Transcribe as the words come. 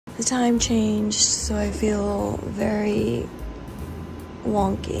The time changed, so I feel very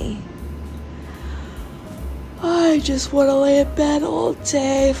wonky. I just want to lay in bed all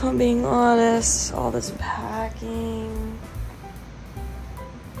day, if I'm being honest. All this packing.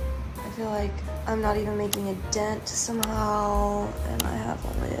 I feel like I'm not even making a dent somehow, and I have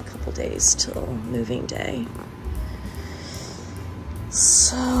only a couple days till moving day.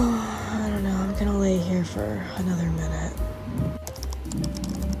 So, I don't know, I'm gonna lay here for another minute.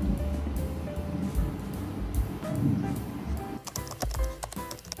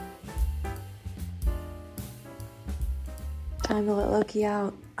 Time to let Loki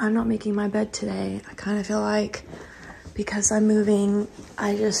out. I'm not making my bed today. I kind of feel like because I'm moving,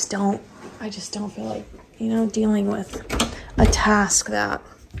 I just don't feel like, you know, dealing with a task that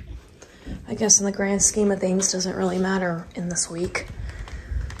I guess in the grand scheme of things doesn't really matter in this week.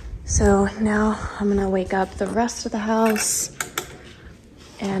 So now I'm gonna wake up the rest of the house,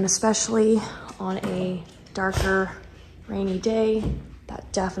 and especially on a darker, rainy day,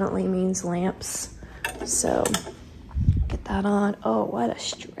 that definitely means lamps. So get that on. Oh, what a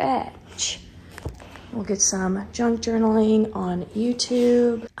stretch. We'll get some junk journaling on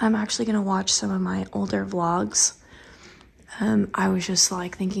YouTube. I'm actually gonna watch some of my older vlogs. I was just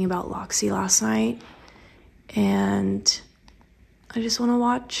like thinking about Loxy last night, and I just wanna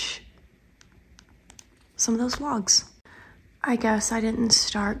watch some of those vlogs. I guess I didn't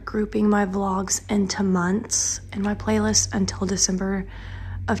start grouping my vlogs into months in my playlist until December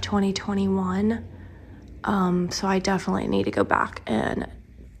of 2021. So I definitely need to go back and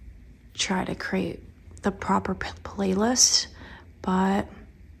try to create the proper playlist, but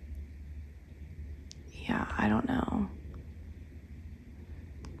yeah, I don't know.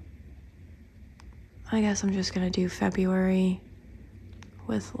 I guess I'm just gonna do February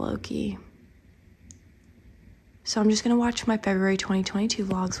with Loki. So I'm just gonna watch my February 2022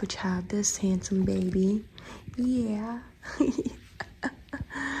 vlogs, which have this handsome baby. Yeah.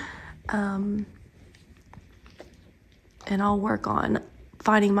 And I'll work on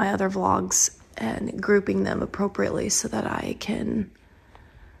finding my other vlogs and grouping them appropriately so that I can,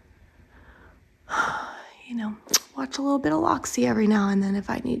 you know, watch a little bit of Loxy every now and then if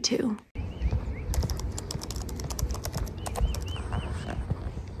I need to.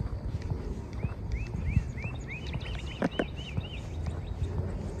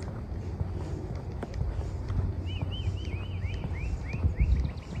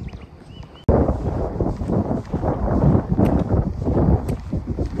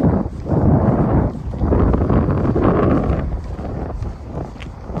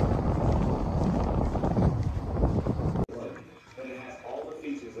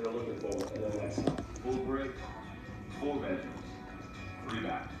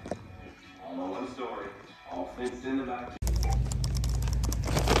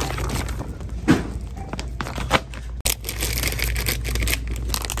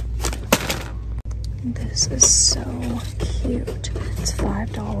 This is so cute. It's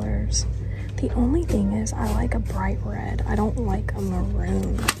 $5. The only thing is I like a bright red. I don't like a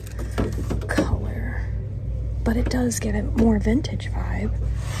maroon color, but it does give it more vintage vibe.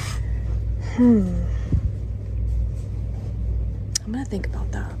 I'm gonna think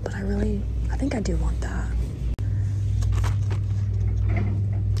about that, but I think I do want that.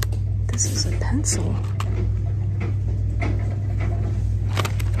 This is a pencil.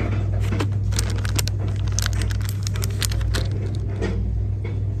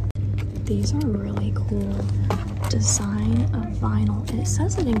 These are really cool. Design of vinyl. And it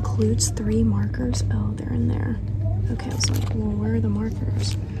says it includes 3 markers. Oh, they're in there. Okay, I was like, well, where are the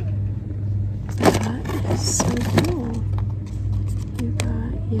markers? That is so cool. You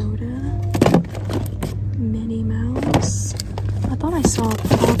got Yoda, Minnie Mouse. I thought I saw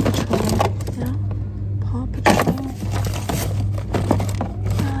Paw Patrol. Yeah, Paw Patrol.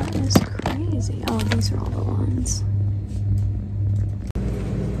 That is crazy. Oh, these are all the ones.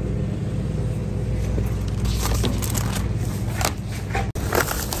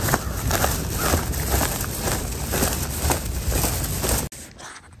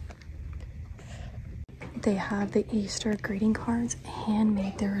 They have the Easter greeting cards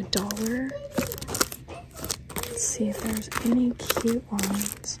handmade. They're $1. Let's see if there's any cute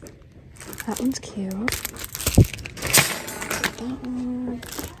ones. That one's cute. That one.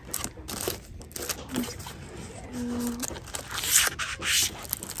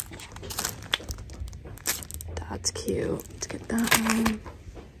 That's cute. Let's get that one.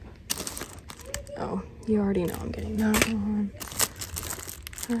 Oh, you already know I'm getting that one.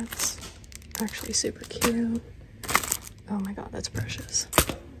 That's actually super cute. Oh my god, that's precious.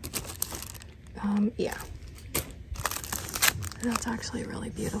 Yeah. That's actually really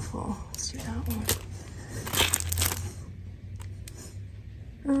beautiful. Let's do that one.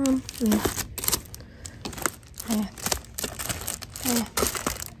 Yeah.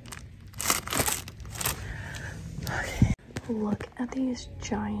 Okay. Look at these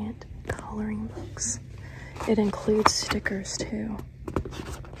giant coloring books. It includes stickers too.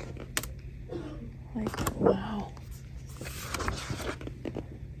 Like, wow.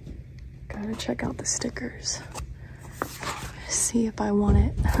 Gotta check out the stickers. See if I want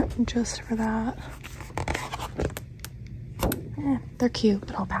it just for that. They're cute,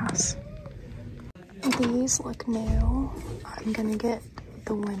 but I'll pass. These look new. I'm gonna get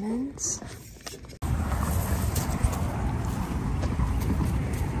the women's.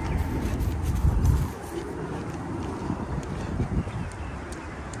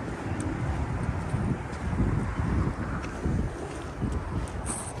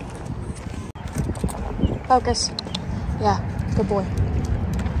 Focus. Yeah, good boy.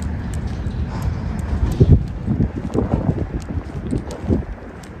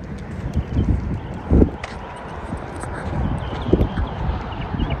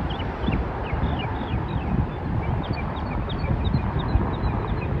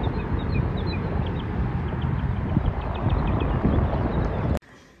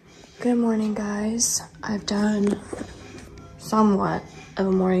 Good morning, guys. I've done somewhat of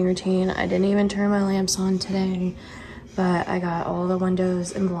a morning routine. I didn't even turn my lamps on today, but I got all the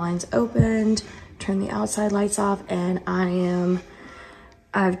windows and blinds opened, turned the outside lights off, and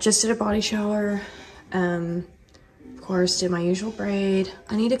I've just did a body shower. Of course, did my usual braid.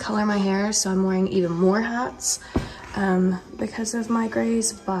 I need to color my hair, so I'm wearing even more hats because of my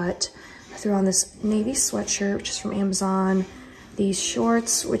grays, but I threw on this navy sweatshirt, which is from Amazon, these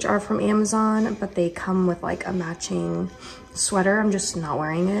shorts, which are from Amazon, but they come with like a matching sweater. I'm just not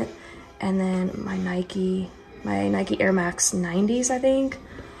wearing it. And then my Nike Air Max 90s, I think,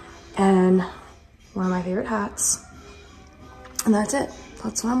 and one of my favorite hats. And that's it.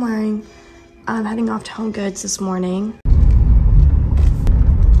 That's what I'm wearing. I'm heading off to Home Goods this morning.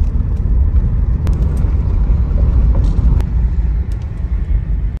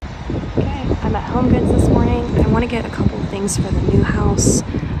 Okay, I'm at Home Goods this morning. I want to get a couple of things for the new house.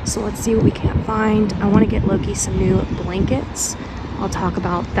 So let's see what we can't find. I want to get Loki some new blankets. I'll talk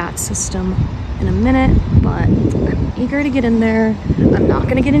about that system in a minute, but I'm eager to get in there. I'm not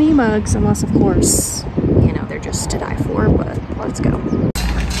going to get any mugs unless, of course, you know, they're just to die for, but let's go.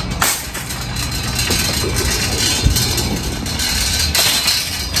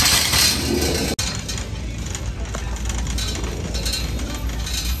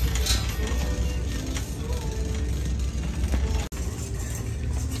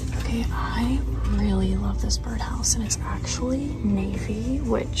 Okay, I really love this birdhouse, and it's actually navy,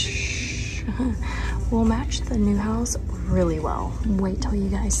 which will match the new house really well. Wait till you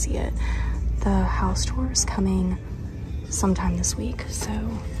guys see it. The house tour is coming sometime this week, so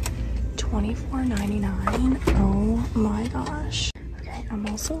 $24.99. Oh my gosh. Okay, I'm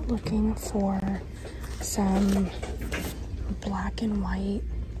also looking for some black and white,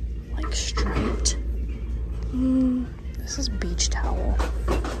 like striped. This is beach towel,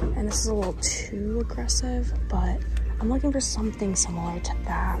 and this is a little too aggressive, but I'm looking for something similar to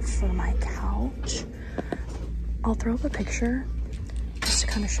that for my couch. I'll throw up a picture just to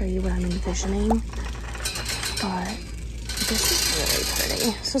kind of show you what I'm envisioning, but this is really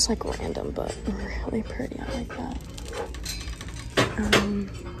pretty. This is like random, but really pretty. I like that.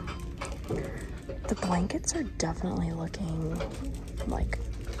 The blankets are definitely looking like,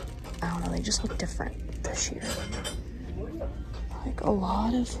 I don't know, they just look different this year. Like a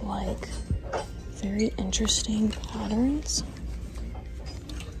lot of like very interesting patterns.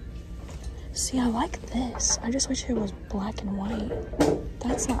 See, I like this. I just wish it was black and white.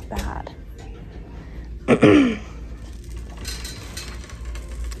 That's not bad. Well,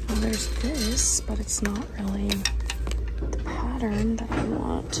 there's this, but it's not really the pattern that I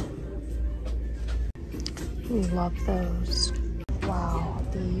want. Love those. Wow,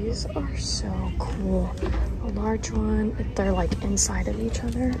 these are so cool. A large one, they're like inside of each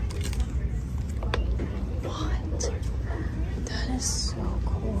other. What? That is so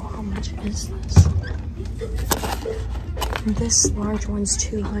cool. How much is this? This large one's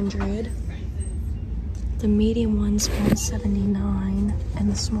 $200. The medium one's $179,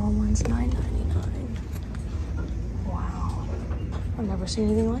 and the small one's $9.99. Wow, I've never seen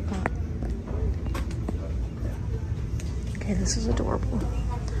anything like that. Okay, this is adorable.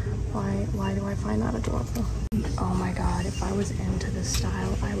 Why do I find that adorable? Oh my god, if I was into this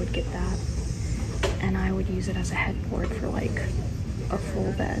style, I would get that. And I would use it as a headboard for like a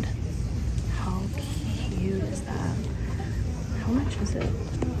full bed. How cute is that? much is it?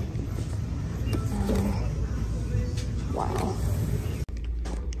 Wow.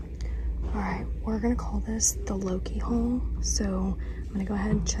 All right, we're gonna call this the Loki haul. So I'm gonna go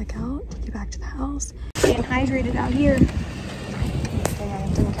ahead and check out, take you back to the house. Getting hydrated out here. Dang, I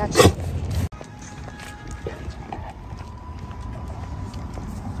didn't catch it.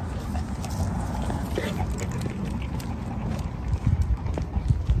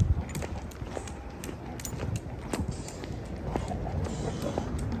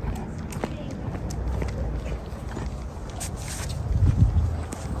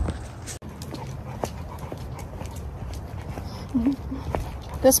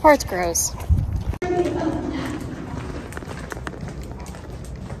 This part's gross.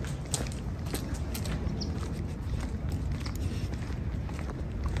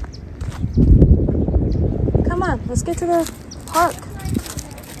 Come on, let's get to the park.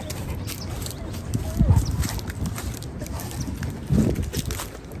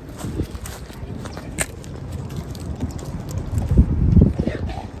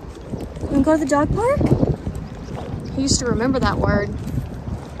 We can go to the dog park? I used to remember that word.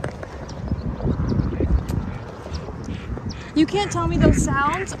 You can't tell me those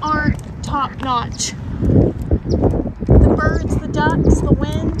sounds aren't top notch. The birds, the ducks, the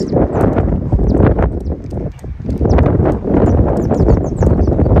wind.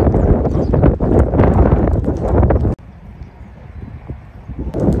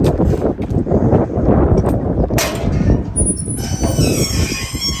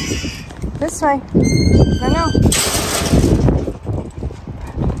 This way. I know.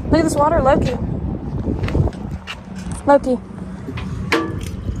 Look at this water, Loki. Loki.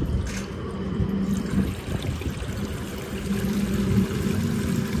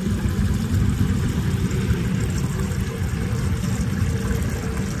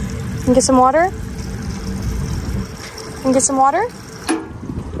 Can get some water? Can get some water?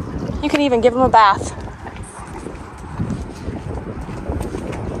 You can even give him a bath.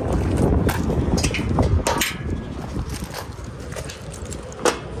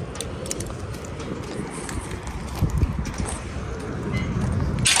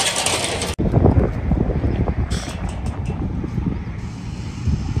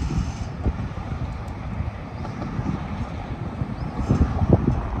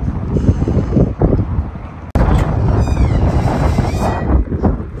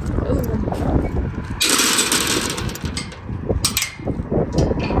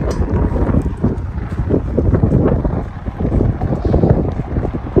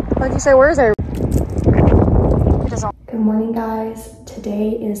 What'd you say? Where is it? Good morning, guys. Today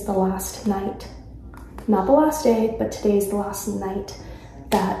is the last night. Not the last day, but today's the last night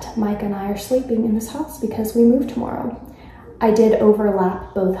that Micah and I are sleeping in this house because we move tomorrow. I did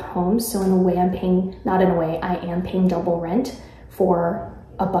overlap both homes, so in a way I'm paying, not in a way, I am paying double rent for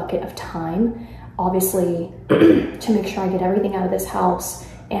a bucket of time. Obviously, to make sure I get everything out of this house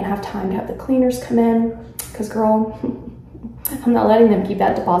and have time to have the cleaners come in, because girl, I'm not letting them keep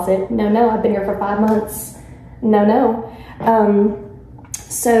that deposit. No, I've been here for 5 months. No.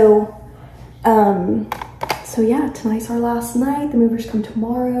 So yeah, tonight's our last night. The movers come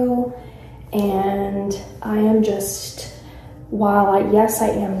tomorrow, and I am just, yes, I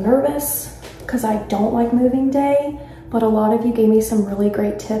am nervous because I don't like moving day, but a lot of you gave me some really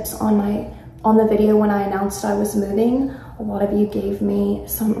great tips on the video when I announced I was moving. A lot of you gave me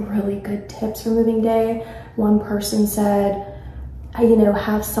some really good tips for moving day. One person said,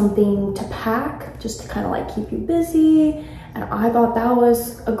 have something to pack just to kind of like keep you busy. And I thought that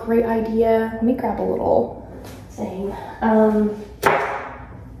was a great idea. Let me grab a little thing.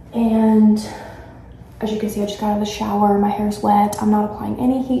 And as you can see, I just got out of the shower. My hair's wet. I'm not applying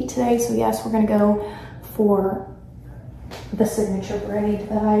any heat today. So yes, we're gonna go for the signature braid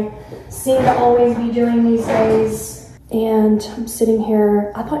that I seem to always be doing these days. And I'm sitting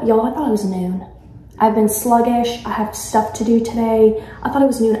here. I thought it was noon. I've been sluggish. I have stuff to do today. I thought it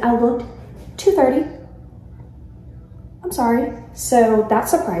was noon. I looked 2:30. I'm sorry. So that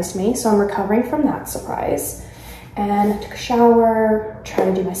surprised me. So I'm recovering from that surprise. And I took a shower,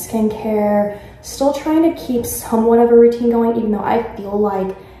 trying to do my skincare, still trying to keep somewhat of a routine going, even though I feel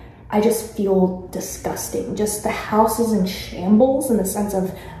like I just feel disgusting. Just the house is in shambles in the sense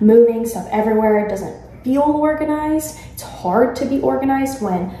of moving stuff everywhere. It doesn't feel organized. It's hard to be organized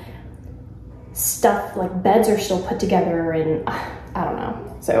when stuff like beds are still put together and I don't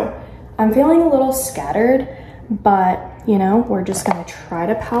know. So I'm feeling a little scattered, but we're just gonna try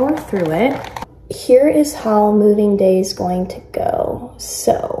to power through it. Here is how moving day is going to go.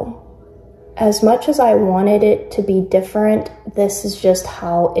 So as much as I wanted it to be different, this is just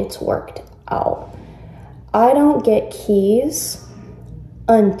how it's worked out. I don't get keys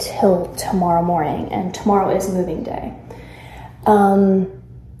until tomorrow morning, and tomorrow is moving day.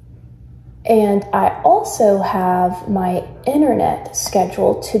 And I also have my internet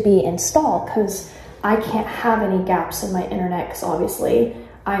scheduled to be installed because I can't have any gaps in my internet because obviously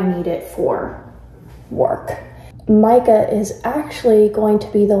I need it for work. Mikah is actually going to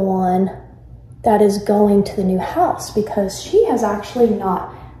be the one that is going to the new house because she has actually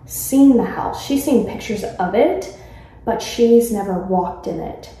not seen the house. She's seen pictures of it, but she's never walked in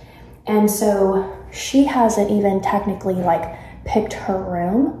it. And so she hasn't even technically like picked her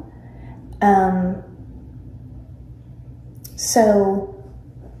room. So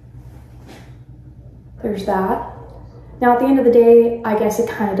there's that. Now at the end of the day, I guess it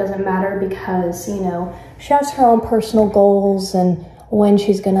kind of doesn't matter because, you know, she has her own personal goals and when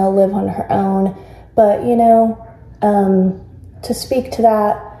she's gonna live on her own. But, you know, to speak to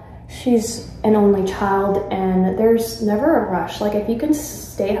that, she's an only child and there's never a rush. Like if you can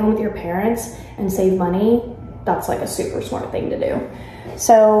stay at home with your parents and save money, that's like a super smart thing to do.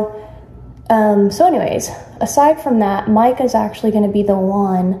 So anyways, aside from that, Mikah's actually going to be the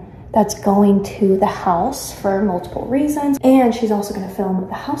one that's going to the house for multiple reasons. And she's also going to film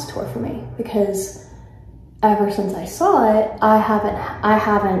the house tour for me because ever since I saw it, I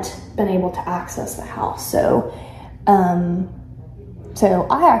haven't been able to access the house. So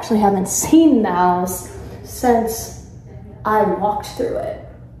I actually haven't seen the house since I walked through it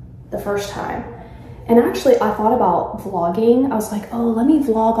the first time. And actually, I thought about vlogging. I was like, oh, let me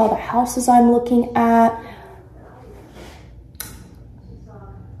vlog all the houses I'm looking at.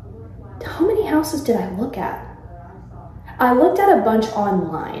 How many houses did I look at? I looked at a bunch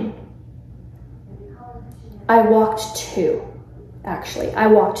online. I walked two, actually. I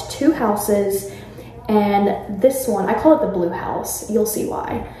walked two houses, and this one, I call it the blue house. You'll see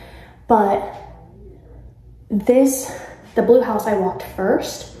why. But the blue house I walked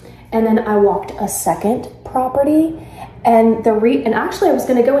first. And then I walked a second property, and actually I was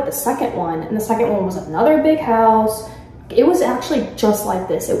gonna go with the second one, and the second one was another big house. It was actually just like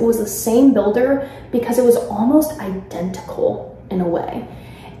this. It was the same builder because it was almost identical in a way.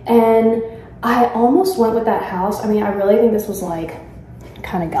 And I almost went with that house. I mean, I really think this was like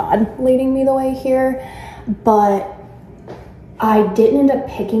kind of God leading me the way here, but I didn't end up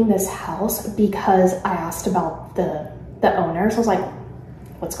picking this house because I asked about the owner. So I was like,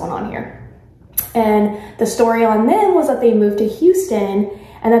 what's going on here? And the story on them was that they moved to Houston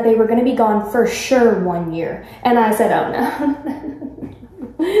and that they were going to be gone for sure 1 year. And I said, oh no.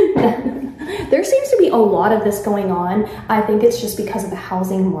 There seems to be a lot of this going on. I think it's just because of the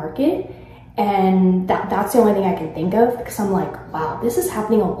housing market. And that's the only thing I can think of because I'm like, wow, this is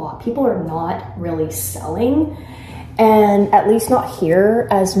happening a lot. People are not really selling, and at least not here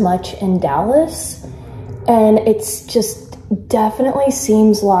as much in Dallas. And it's just definitely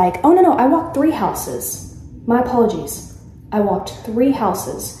seems like, oh no, I walked 3 houses. My apologies. I walked 3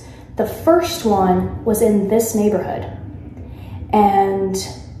 houses. The first one was in this neighborhood. And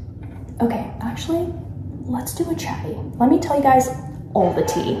okay, actually, let's do a chatty. Let me tell you guys all the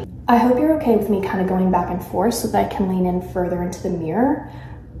tea. I hope you're okay with me kind of going back and forth so that I can lean in further into the mirror.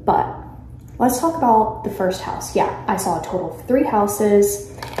 But let's talk about the first house. Yeah, I saw a total of 3 houses.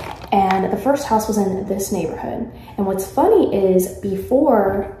 And the first house was in this neighborhood. And what's funny is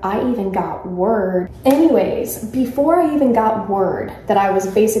before I even got word that I was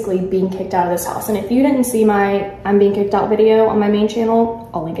basically being kicked out of this house. And if you didn't see my I'm being kicked out video on my main channel,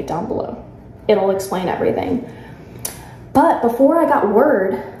 I'll link it down below. It'll explain everything. But before I got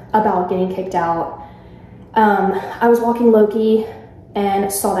word about getting kicked out, I was walking Loki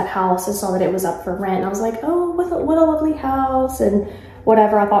and saw that house and saw that it was up for rent. And I was like, oh, what a lovely house and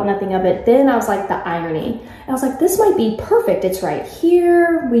whatever. I thought nothing of it. Then I was like, the irony. And I was like, this might be perfect. It's right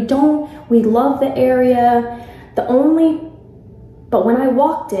here. We love the area. But when I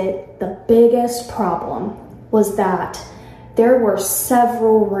walked it, the biggest problem was that there were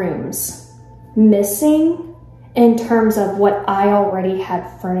several rooms missing in terms of what I already had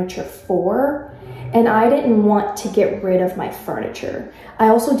furniture for. And I didn't want to get rid of my furniture. I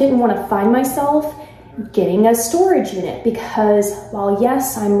also didn't want to find myself getting a storage unit because while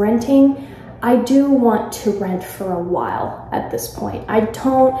yes, I'm renting, I do want to rent for a while at this point.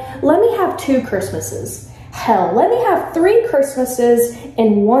 Let me have 2 Christmases. Hell, let me have 3 Christmases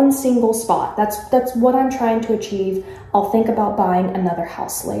in one single spot. That's what I'm trying to achieve. I'll think about buying another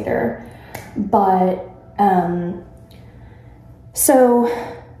house later. But, so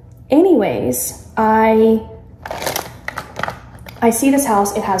anyways, I see this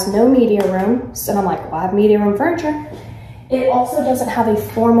house. It has no media room. So I'm like, well, I have media room furniture. It also doesn't have a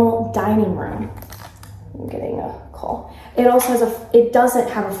formal dining room. It also has it doesn't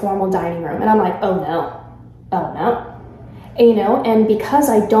have a formal dining room. And I'm like, oh no. And, you know, and because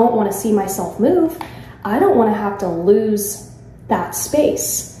I don't want to see myself move, I don't want to have to lose that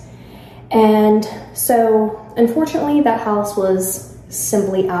space. And so unfortunately that house was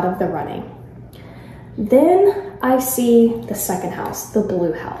simply out of the running. Then I see the second house, the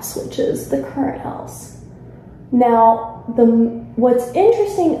blue house, which is the current house. Now, what's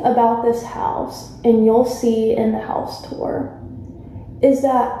interesting about this house, and you'll see in the house tour, is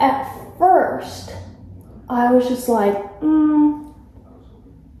that at first I was just like,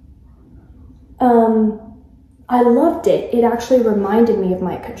 I loved it. It actually reminded me of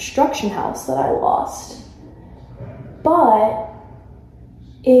my construction house that I lost. But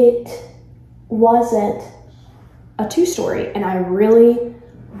it wasn't a 2-story, and I really,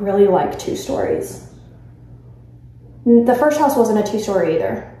 really like 2 stories. The first house wasn't a 2-story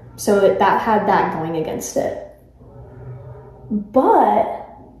either, so that had that going against it. But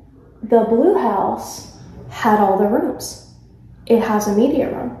the blue house had all the rooms. It has a media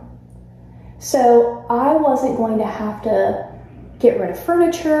room. So I wasn't going to have to get rid of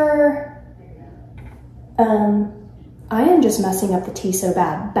furniture. I am just messing up the tea so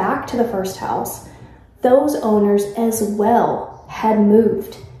bad. Back to the first house. Those owners as well had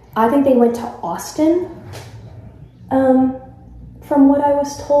moved. I think they went to Austin, from what I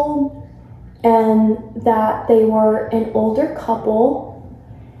was told, and that they were an older couple.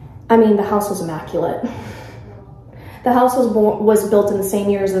 I mean, the house was immaculate. The house was built in the same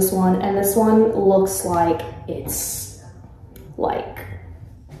year as this one, and this one looks like it's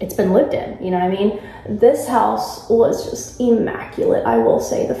been lived in, you know what I mean? This house was just immaculate. I will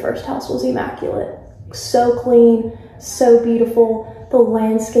say the first house was immaculate. So clean, so beautiful. The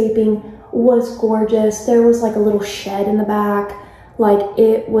landscaping was gorgeous. There was like a little shed in the back. Like,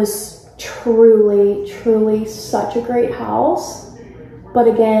 it was truly, truly such a great house. But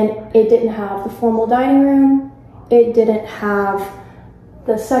again, it didn't have the formal dining room. It didn't have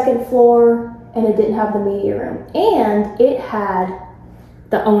the second floor, and it didn't have the media room. And it had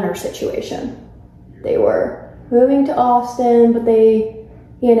the owner situation. They were moving to Austin, but they,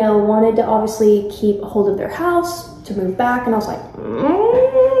 you know, wanted to obviously keep a hold of their house to move back. And I was like,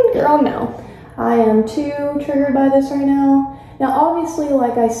 girl, no. I am too triggered by this right now. Now, obviously,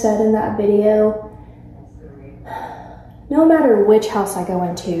 like I said in that video, no matter which house I go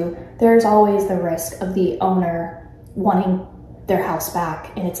into, there's always the risk of the owner wanting their house back,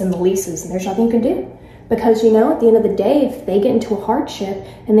 and it's in the leases, and there's nothing you can do. Because, you know, at the end of the day, if they get into a hardship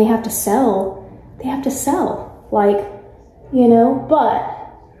and they have to sell, they have to sell. Like, you know, but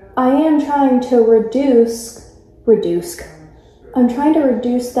I am trying to reduce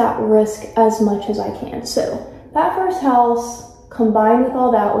that risk as much as I can. So that first house, combined with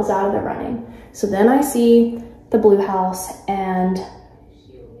all that, was out of the running. So then I see the blue house, and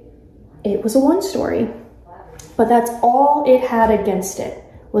it was a 1-story. But that's all it had against it,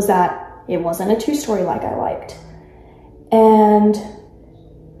 was that it wasn't a 2-story like I liked. And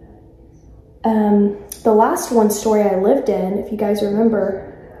the last 1-story I lived in, if you guys remember,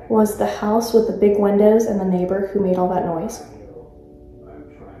 was the house with the big windows and the neighbor who made all that noise.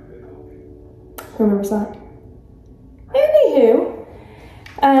 Who remembers that? Anywho,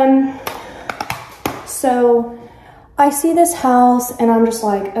 so I see this house and I'm just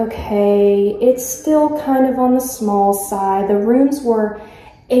like, okay, it's still kind of on the small side. The rooms were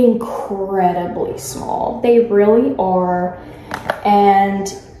incredibly small. They really are. And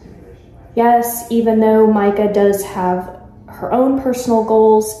yes, even though Mikah does have her own personal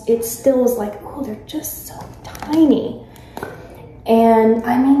goals, it still is like, oh, they're just so tiny. And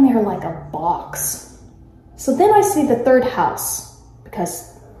I mean, they're like a box. So then I see the third house,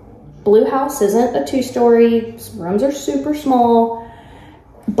 because blue house isn't a 2-story, rooms are super small,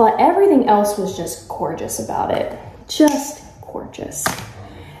 but everything else was just gorgeous about it. Just gorgeous.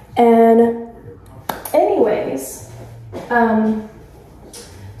 And anyways,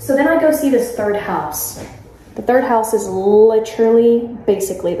 so then I go see this third house. The third house is literally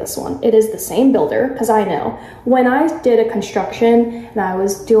basically this one. It is the same builder, because I know when I did a construction and I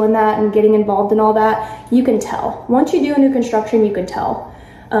was doing that and getting involved in all that, you can tell. Once you do a new construction, you can tell.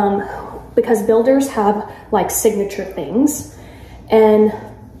 Because builders have like signature things. And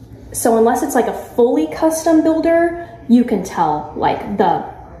so unless it's like a fully custom builder, you can tell like the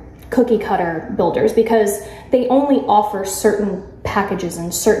cookie cutter builders, because they only offer certain packages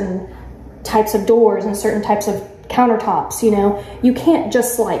and certain types of doors and certain types of countertops, you know. You can't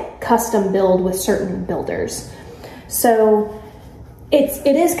just like custom build with certain builders. So it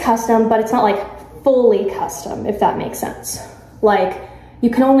is custom, but it's not like fully custom, if that makes sense. Like, you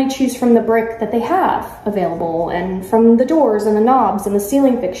can only choose from the brick that they have available and from the doors and the knobs and the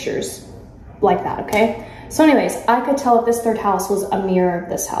ceiling fixtures like that, okay? So anyways, I could tell that this third house was a mirror of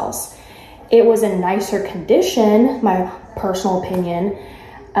this house. It was in nicer condition, my personal opinion.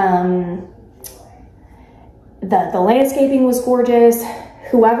 The landscaping was gorgeous.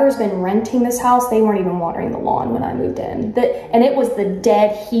 Whoever's been renting this house, they weren't even watering the lawn when I moved in. And it was the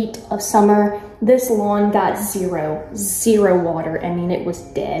dead heat of summer. This lawn got zero water. I mean, it was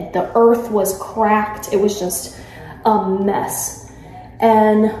dead. The earth was cracked. It was just a mess.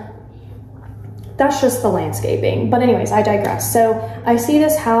 And that's just the landscaping. But anyways, I digress. So I see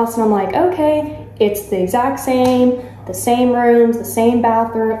this house and I'm like, okay, it's the exact same, the same rooms, the same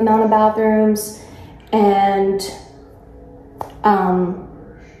bathroom, amount of bathrooms. And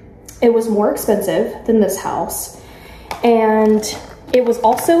it was more expensive than this house. And it was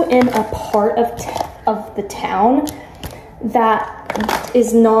also in a part of the town that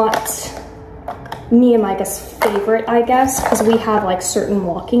is not me and Micah's favorite, I guess, because we have like certain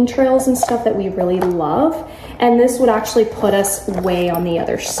walking trails and stuff that we really love. And this would actually put us way on the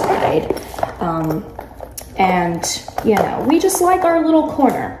other side. And you know, we just like our little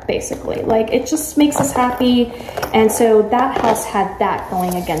corner, basically. Like, it just makes us happy. And so that house had that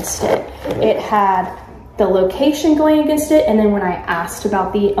going against it. It had the location going against it. And then when I asked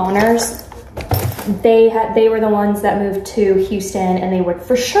about the owners, they were the ones that moved to Houston and they would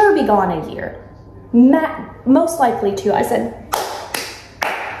for sure be gone a year. Most likely 2. I said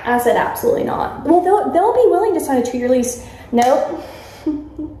absolutely not. Well, they'll be willing to sign a 2-year lease. Nope.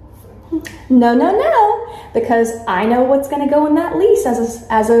 No, because I know what's going to go in that lease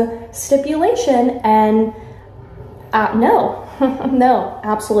as a stipulation, and no, no,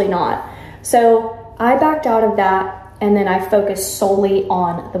 absolutely not. So I backed out of that, and then I focused solely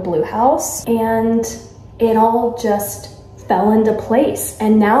on the blue house, and it all just fell into place.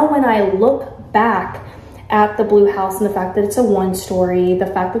 And now when I look back at the blue house and the fact that it's a 1-story, the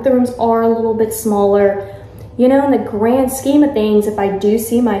fact that the rooms are a little bit smaller, you know, in the grand scheme of things, if I do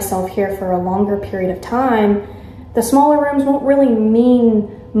see myself here for a longer period of time, the smaller rooms won't really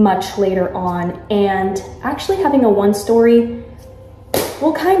mean much later on. And actually having a 1-story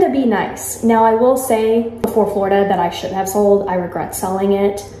will kind of be nice. Now, I will say before Florida that I shouldn't have sold. I regret selling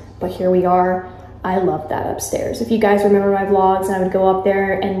it, but here we are. I love that upstairs. If you guys remember my vlogs, I would go up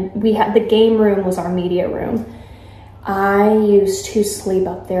there and we had the game room was our media room. I used to sleep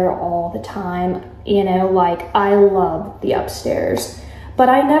up there all the time. You know, like, I love the upstairs, but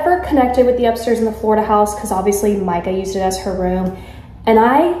I never connected with the upstairs in the Florida house because obviously Micah used it as her room. And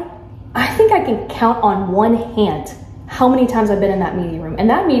I think I can count on one hand how many times I've been in that media room. And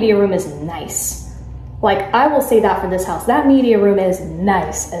that media room is nice. Like, I will say that for this house, that media room is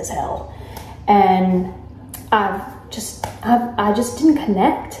nice as hell. And I just didn't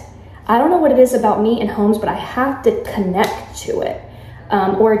connect. I don't know what it is about me and homes, but I have to connect to it.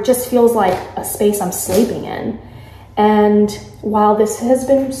 Or it just feels like a space I'm sleeping in. And while this has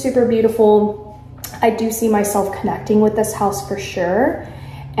been super beautiful, I do see myself connecting with this house for sure.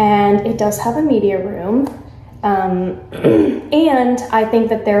 And it does have a media room. And I think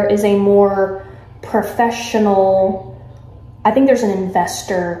that there is a more professional, I think there's an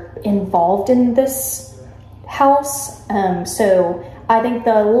investor involved in this house. So I think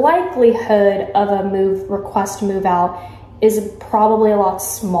the likelihood of a request to move out is probably a lot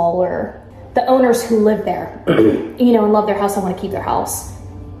smaller. The owners who live there, you know, and love their house, and want to keep their house,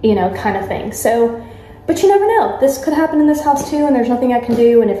 you know, kind of thing. So, but you never know. This could happen in this house too, and there's nothing I can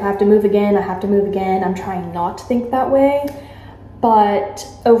do. And if I have to move again, I have to move again. I'm trying not to think that way. But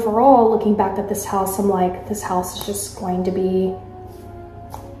overall, looking back at this house, I'm like, this house is just going to be,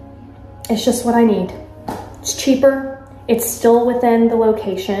 it's just what I need. It's cheaper. It's still within the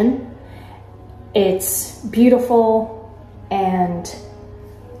location. It's beautiful. And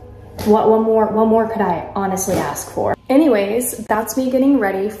what more could I honestly ask for? Anyways, that's me getting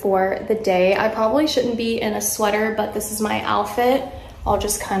ready for the day. I probably shouldn't be in a sweater, but this is my outfit. I'll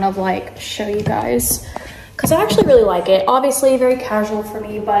just kind of like show you guys because I actually really like it. Obviously very casual for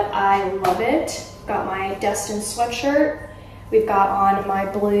me, but I love it. Got my Destin sweatshirt. We've got on my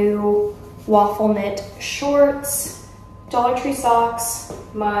blue waffle knit shorts, Dollar Tree socks,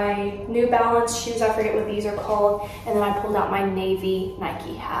 my New Balance shoes, I forget what these are called, and then I pulled out my navy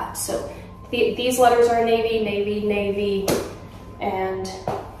Nike hat. So these letters are navy, navy, navy, and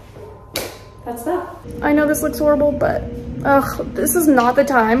that's that. I know this looks horrible, but this is not the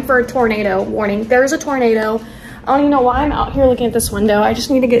time for a tornado warning. There's a tornado. I don't even know why I'm out here looking at this window. I just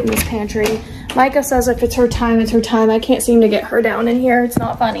need to get in this pantry. Micah says if it's her time, it's her time. I can't seem to get her down in here. It's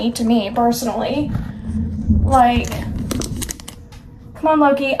not funny to me personally. Like, Come on,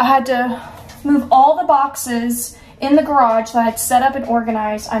 Loki. I had to move all the boxes in the garage that I had set up and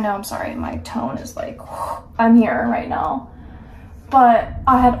organized. I know, I'm sorry, my tone is like, I'm here right now. But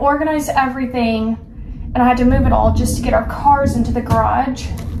I had organized everything and I had to move it all just to get our cars into the garage.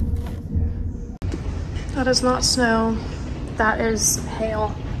 That is not snow, that is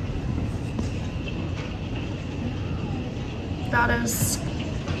hail. That is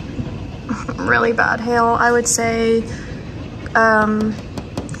really bad hail. I would say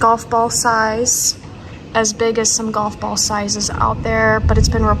golf ball size, as big as some golf ball sizes out there, but it's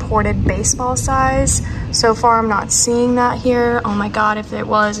been reported baseball size. So far I'm not seeing that here. Oh my God, if it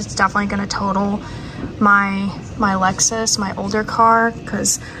was, it's definitely gonna total my Lexus, my older car,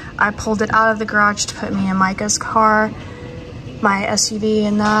 because I pulled it out of the garage to put me in Micah's car, my SUV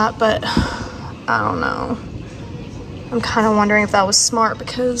and that, but I don't know. I'm kind of wondering if that was smart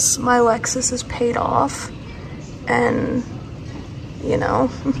because my Lexus is paid off and, you know,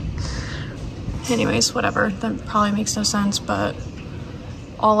 anyways, whatever. That probably makes no sense, but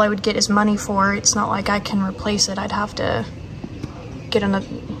all I would get is money for it. It's not like I can replace it. I'd have to get another,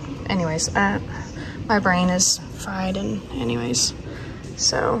 anyways, my brain is fried and anyways,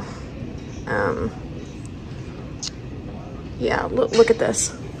 so, yeah, look at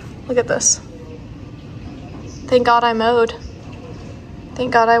this. Look at this. Thank God I mowed.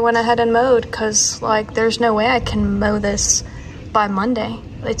 Thank God I went ahead and mowed, because like there's no way I can mow this by Monday.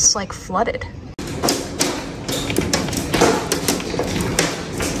 It's like flooded.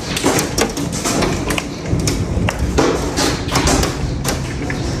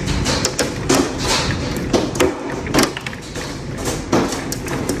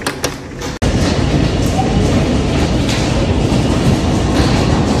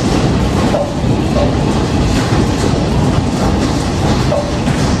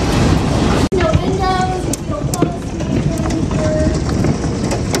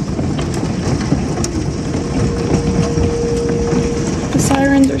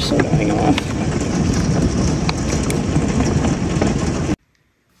 Sirens are still going off.